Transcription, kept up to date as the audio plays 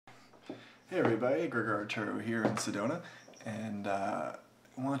Hey everybody, Gregor Arturo here in Sedona, and I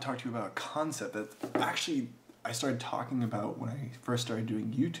want to talk to you about a concept that actually I started talking about when I first started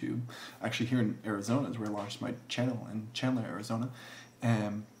doing YouTube. Actually here in Arizona is where I launched my channel in Chandler, Arizona,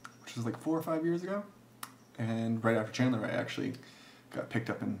 which was like 4 or 5 years ago. And right after Chandler I actually got picked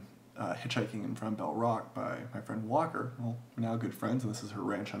up in hitchhiking in front of Bell Rock by my friend Walker. Well, we're now good friends, and this is her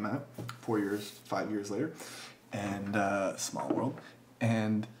ranch I'm at 5 years later, and small world.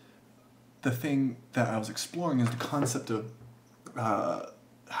 And the thing that I was exploring is the concept of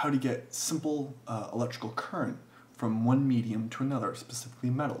how to get simple electrical current from one medium to another, specifically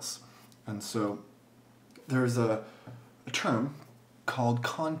metals. And so there's a term called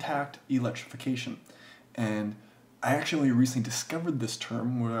contact electrification. And I actually only recently discovered this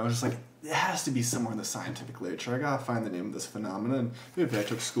term where I was just like, it has to be somewhere in the scientific literature. I gotta find the name of this phenomenon. And maybe if I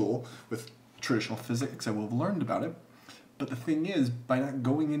took school with traditional physics, I would have learned about it. But the thing is, by not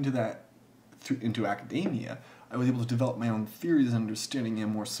going into into academia, I was able to develop my own theories and understanding a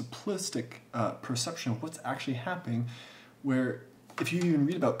more simplistic perception of what's actually happening, where if you even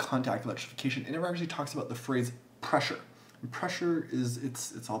read about contact electrification, it never actually talks about the phrase pressure. And pressure is,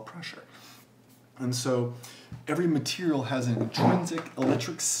 it's all pressure. And so every material has an intrinsic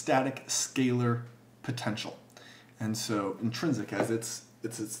electrostatic scalar potential. And so intrinsic, as it's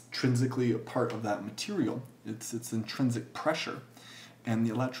intrinsically a part of that material, it's intrinsic pressure. And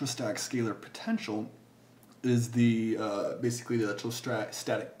the electrostatic scalar potential is the basically the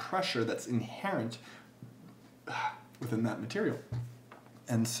electrostatic pressure that's inherent within that material.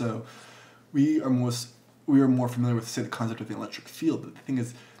 And so we are more familiar with, say, the concept of the electric field. But the thing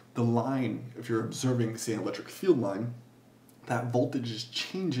is, the line, if you're observing, say, an electric field line, that voltage is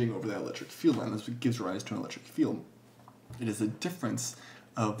changing over that electric field line. That's what gives rise to an electric field. It is a difference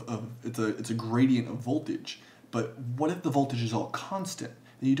it's a gradient of voltage. But what if the voltage is all constant?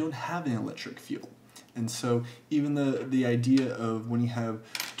 Then you don't have an electric field. And so even the idea of when you have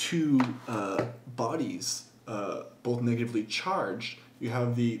two bodies, both negatively charged, you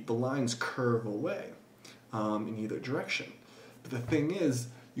have the lines curve away in either direction. But the thing is,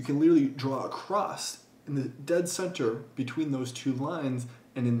 you can literally draw a cross in the dead center between those two lines,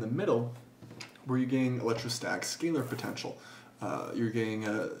 and in the middle, where you're getting electrostatic scalar potential. You're getting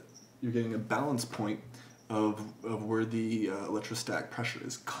a balance point of where the electrostatic pressure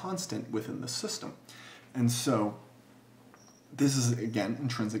is constant within the system. And so this is, again,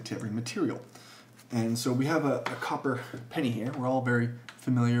 intrinsic to every material. And so we have a copper penny here. We're all very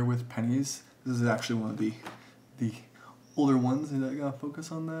familiar with pennies. This is actually one of the older ones. Did I gotta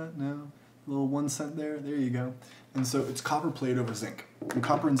focus on that? No? A little 1 cent there. There you go. And so it's copper plated over zinc. And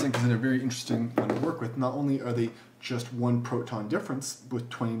copper and zinc is a very interesting one to work with. Not only are they just one proton difference with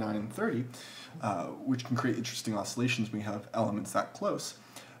 29 and 30, which can create interesting oscillations when you have elements that close,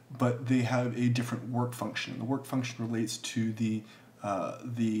 but they have a different work function. The work function relates to the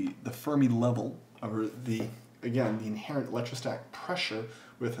Fermi level, or the inherent electrostatic pressure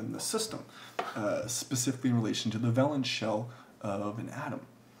within the system, specifically in relation to the valence shell of an atom.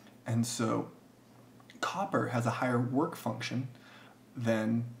 And so copper has a higher work function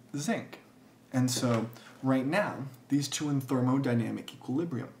than zinc. And so right now, these two are in thermodynamic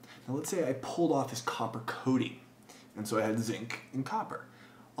equilibrium. Now let's say I pulled off this copper coating, and so I had zinc and copper.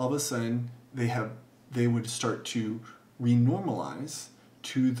 All of a sudden, they would start to renormalize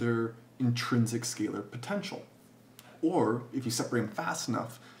to their intrinsic scalar potential. Or if you separate them fast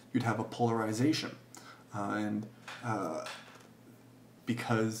enough, you'd have a polarization.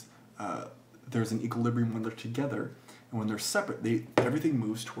 Because there's an equilibrium when they're together, and when they're separate, everything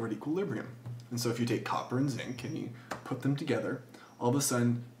moves toward equilibrium. And so if you take copper and zinc and you put them together, all of a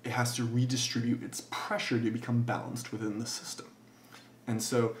sudden it has to redistribute its pressure to become balanced within the system. And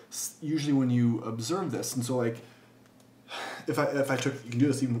so usually when you observe this, and so like if I took, you can do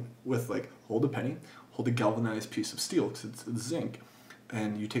this even with, like, hold a penny, hold a galvanized piece of steel, because it's zinc,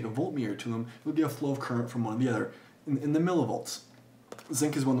 and you take a voltmeter to them, you'll get a flow of current from one to the other in the millivolts.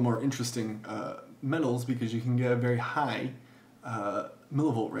 Zinc is one of the more interesting metals because you can get a very high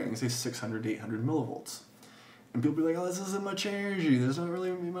millivolt rating, say 600 to 800 millivolts. And people be like, oh, this isn't much energy, there's not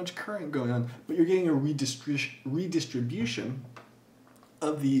really much current going on. But you're getting a redistribution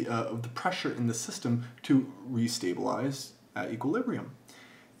of the pressure in the system to restabilize at equilibrium.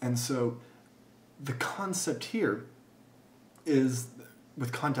 And so the concept here is,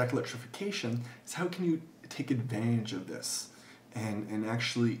 with contact electrification, is how can you take advantage of this and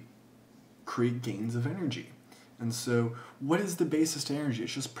actually create gains of energy. And so what is the basis to energy?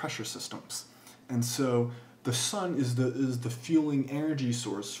 It's just pressure systems. And so the sun is the fueling energy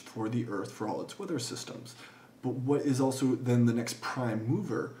source for the Earth for all its weather systems. But what is also then the next prime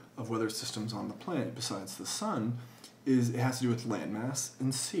mover of weather systems on the planet besides the sun is it has to do with landmass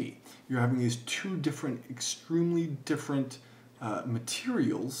and sea. You're having these two different, extremely different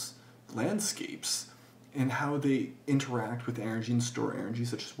materials, landscapes, and how they interact with energy and store energy,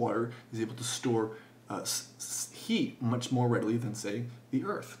 such as water is able to store heat much more readily than, say, the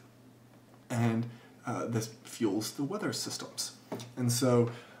Earth. And this fuels the weather systems. And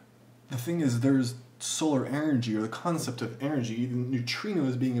so the thing is, there's solar energy, or the concept of energy, even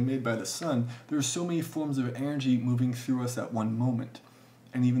neutrinos being emitted by the sun. There are so many forms of energy moving through us at one moment,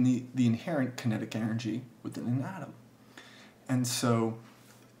 and even the inherent kinetic energy within an atom. And so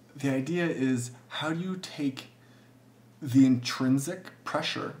the idea is, how do you take the intrinsic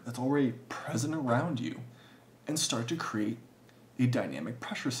pressure that's already present around you and start to create a dynamic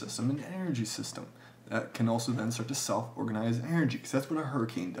pressure system, an energy system that can also then start to self-organize energy, because that's what a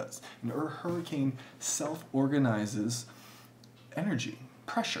hurricane does. And a hurricane self-organizes energy,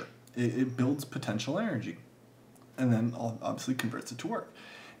 pressure. It builds potential energy, and then obviously converts it to work.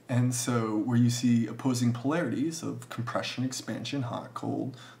 And so where you see opposing polarities of compression, expansion, hot,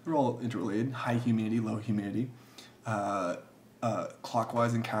 cold, they're all interrelated, high humidity, low humidity,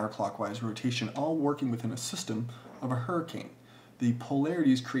 clockwise and counterclockwise rotation, all working within a system of a hurricane. The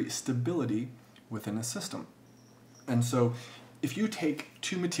polarities create stability within a system. And so if you take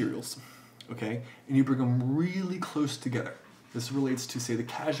two materials, okay, and you bring them really close together, this relates to, say, the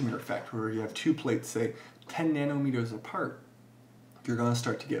Casimir effect, where you have two plates, say, 10 nanometers apart, you're going to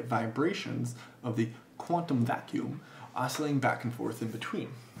start to get vibrations of the quantum vacuum oscillating back and forth in between.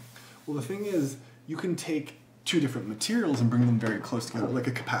 Well, the thing is, you can take two different materials and bring them very close together, like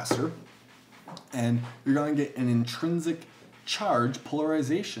a capacitor, and you're going to get an intrinsic charge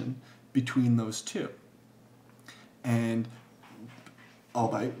polarization between those two, and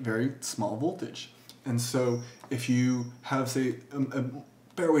albeit very small voltage. And so if you have, say, a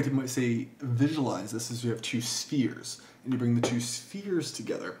better way to say visualize this is you have two spheres, and you bring the two spheres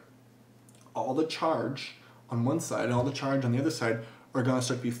together, all the charge on one side and all the charge on the other side are going to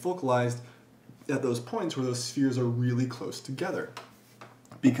start to be focalized at those points where those spheres are really close together,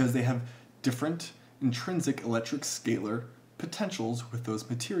 because they have different intrinsic electric scalar potentials with those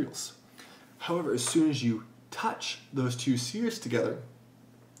materials. However, as soon as you touch those two spheres together,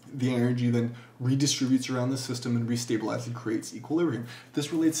 the energy then redistributes around the system and restabilizes and creates equilibrium.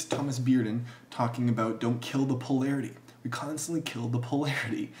 This relates to Thomas Bearden talking about don't kill the polarity. We constantly kill the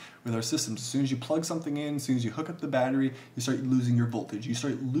polarity with our systems. As soon as you plug something in, as soon as you hook up the battery, you start losing your voltage. You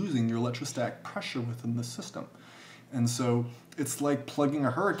start losing your electrostatic pressure within the system. And so it's like plugging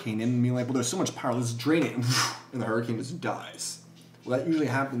a hurricane in and being like, well, there's so much power, let's drain it, and the hurricane just dies. Well, that usually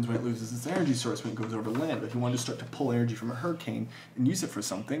happens when it loses its energy source, when it goes over land. But if you wanted to start to pull energy from a hurricane and use it for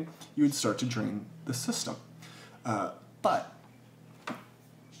something, you would start to drain the system. But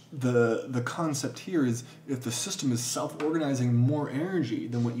the concept here is, if the system is self-organizing more energy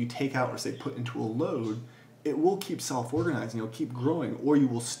than what you take out or, say, put into a load, it will keep self-organizing, it'll keep growing, or you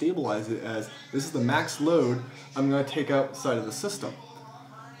will stabilize it as, this is the max load I'm going to take outside of the system.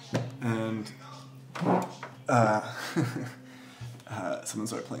 And someone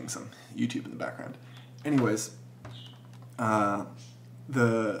started playing some YouTube in the background. Anyways,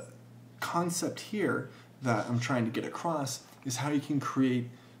 the concept here that I'm trying to get across is how you can create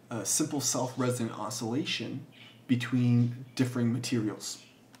a simple self-resonant oscillation between differing materials.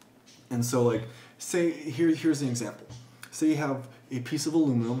 And so, like, say, here's an example. Say you have a piece of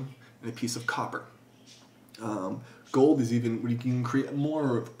aluminum and a piece of copper. Gold is even where you can create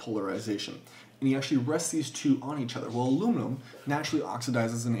more of polarization. And you actually rest these two on each other. Well, aluminum naturally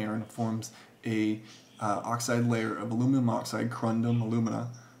oxidizes in air and forms a oxide layer of aluminum oxide, corundum alumina,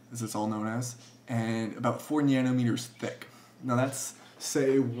 as it's all known as, and about 4 nanometers thick. Now that's,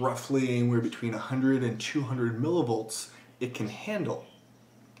 say, roughly anywhere between 100 and 200 millivolts it can handle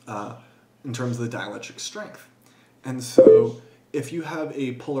in terms of the dielectric strength. And so if you have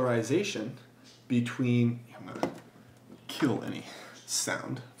a polarization between, I'm going to kill any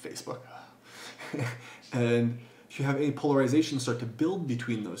sound, Facebook, and if you have any polarization start to build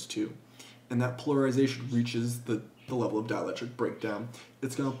between those two, and that polarization reaches the level of dielectric breakdown,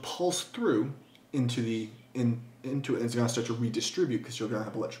 it's going to pulse through into it, and it's going to start to redistribute, because you're going to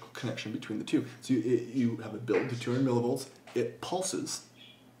have electrical connection between the two. So you have a build to 200 millivolts, it pulses,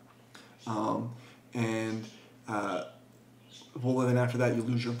 well, then after that you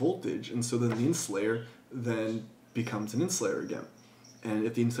lose your voltage, and so then the insulator then becomes an insulator again. And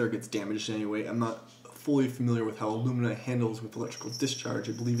if the insulator gets damaged in any way, I'm not fully familiar with how alumina handles with electrical discharge.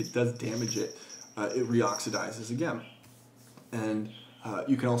 I believe it does damage it. It reoxidizes again. And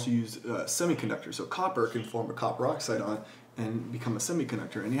you can also use semiconductors. So copper can form a copper oxide on it, and become a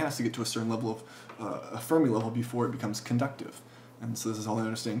semiconductor, and it has to get to a certain level of a Fermi level before it becomes conductive. And so this is all I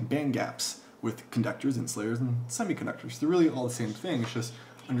understand band gaps with conductors, insulators, and semiconductors. They're really all the same thing. It's just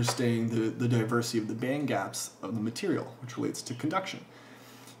understanding the diversity of the band gaps of the material, which relates to conduction.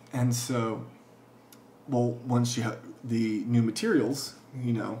 And so, well, once you have the new materials,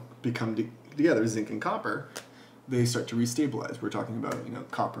 become together, zinc and copper, they start to restabilize. We're talking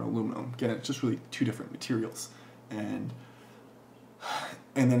about, copper and aluminum. Again, it's just really two different materials. And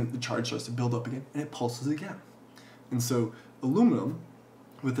then the charge starts to build up again, and it pulses again. And so aluminum,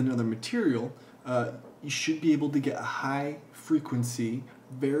 with another material, you should be able to get a high frequency,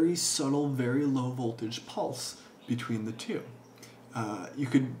 very subtle, very low voltage pulse between the two.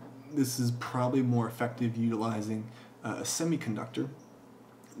 This is probably more effective utilizing a semiconductor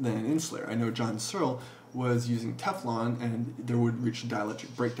than an insulator. I know John Searle was using Teflon, and there would reach a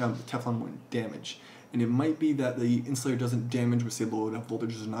dielectric breakdown, but the Teflon wouldn't damage. And it might be that the insulator doesn't damage with, say, low enough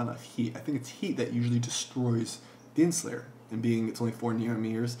voltages or not enough heat. I think it's heat that usually destroys the insulator. And being it's only 4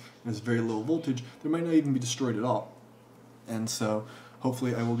 nanometers and it's very low voltage, there might not even be destroyed at all. And so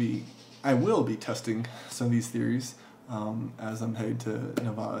hopefully I will be testing some of these theories as I'm headed to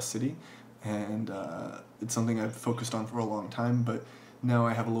Nevada City. And it's something I've focused on for a long time, but now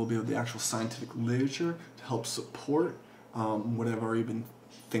I have a little bit of the actual scientific literature to help support what I've already been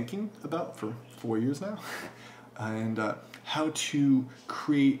thinking about for 4 years now, and how to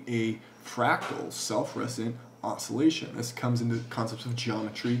create a fractal self-resonant oscillation. This comes into concepts of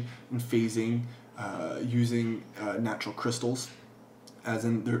geometry and phasing, using natural crystals, as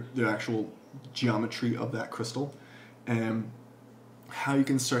in the actual geometry of that crystal, and how you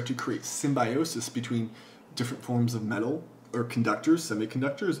can start to create symbiosis between different forms of metal, or conductors,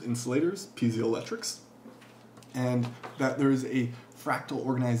 semiconductors, insulators, piezoelectrics, and that there is a fractal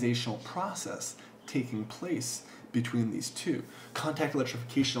organizational process taking place between these two. Contact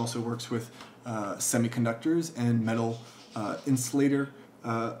electrification also works with semiconductors and metal insulator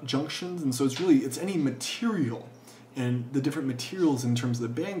junctions, and so it's any material, and the different materials in terms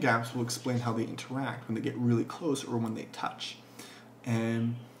of the band gaps will explain how they interact when they get really close or when they touch.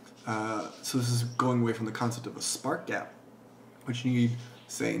 And so this is going away from the concept of a spark gap, which you need,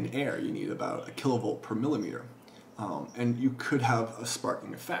 say, in air, you need about 1 kilovolt per millimeter. And you could have a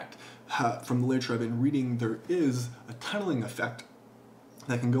sparking effect. From the literature I've been reading, there is a tunneling effect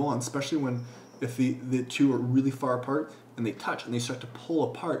that can go on, especially if the two are really far apart and they touch and they start to pull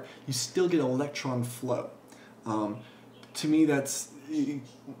apart, you still get electron flow. To me, that's saying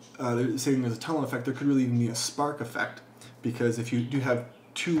there's a tunnel effect. There could really even be a spark effect, because if you do have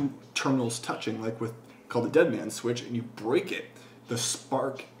two terminals touching, like called the dead man switch, and you break it, the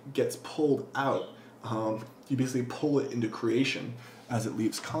spark gets pulled out. You basically pull it into creation as it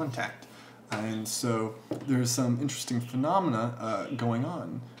leaves contact. And so there's some interesting phenomena going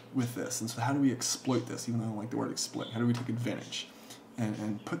on with this. And so how do we exploit this, even though I don't like the word exploit? How do we take advantage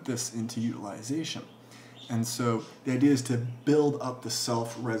and put this into utilization? And so the idea is to build up the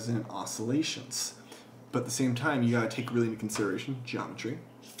self-resonant oscillations. But at the same time, you got to take really into consideration geometry,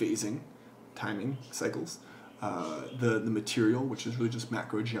 phasing, timing, cycles, the material, which is really just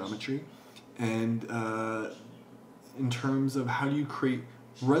macro geometry, and in terms of how do you create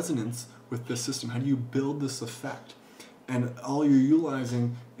resonance with this system, how do you build this effect, and all you're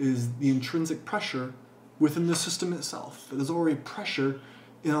utilizing is the intrinsic pressure within the system itself. There's already pressure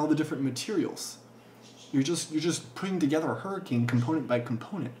in all the different materials. You're just putting together a hurricane component by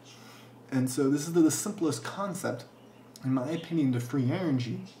component. And so this is the simplest concept, in my opinion, to free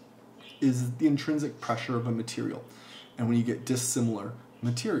energy, is the intrinsic pressure of a material. And when you get dissimilar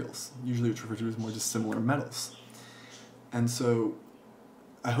materials, usually it's referred to as more dissimilar metals. And so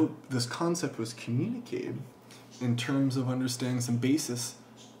I hope this concept was communicated in terms of understanding some basis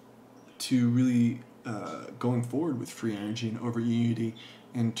to really going forward with free energy and over unity,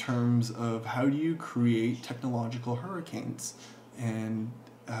 in terms of how do you create technological hurricanes. And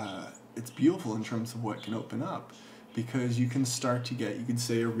it's beautiful in terms of what can open up, because you can start to get, you could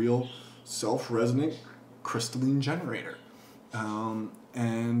say, a real self-resonant crystalline generator.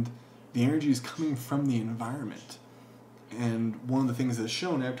 And the energy is coming from the environment. And one of the things that's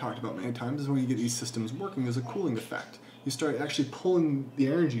shown, I've talked about many times, is when you get these systems working, there's a cooling effect. You start actually pulling, the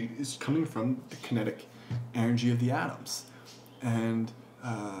energy is coming from the kinetic energy of the atoms. And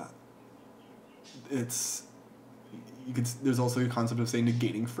there's also a concept of, say,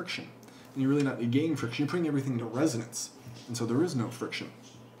 negating friction. And you're really not negating friction, you're putting everything into resonance. And so there is no friction.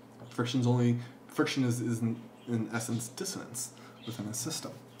 Friction is in essence dissonance within a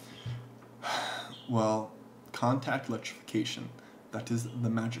system. Well, contact electrification, that is the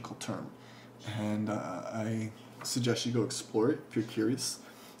magical term. And I suggest you go explore it if you're curious,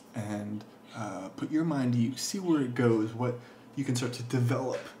 and put your mind to use. See where it goes, what you can start to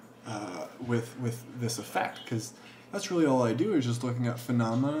develop with this effect, because that's really all I do, is just looking at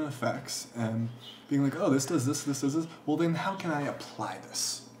phenomena, effects, and being like, oh, this does this, this does this. Well, then how can I apply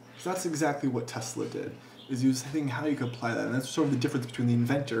this? So that's exactly what Tesla did, is he was thinking how you could apply that. And that's sort of the difference between the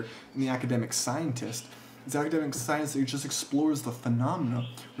inventor and the academic scientist. Is academic science that just explores the phenomena,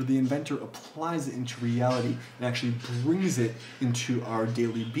 where the inventor applies it into reality and actually brings it into our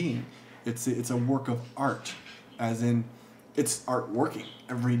daily being. It's a work of art, as in it's art working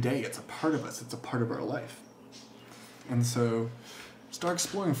every day. It's a part of us. It's a part of our life. And so start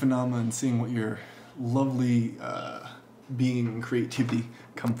exploring phenomena and seeing what your lovely being and creativity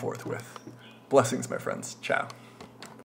come forth with. Blessings, my friends. Ciao.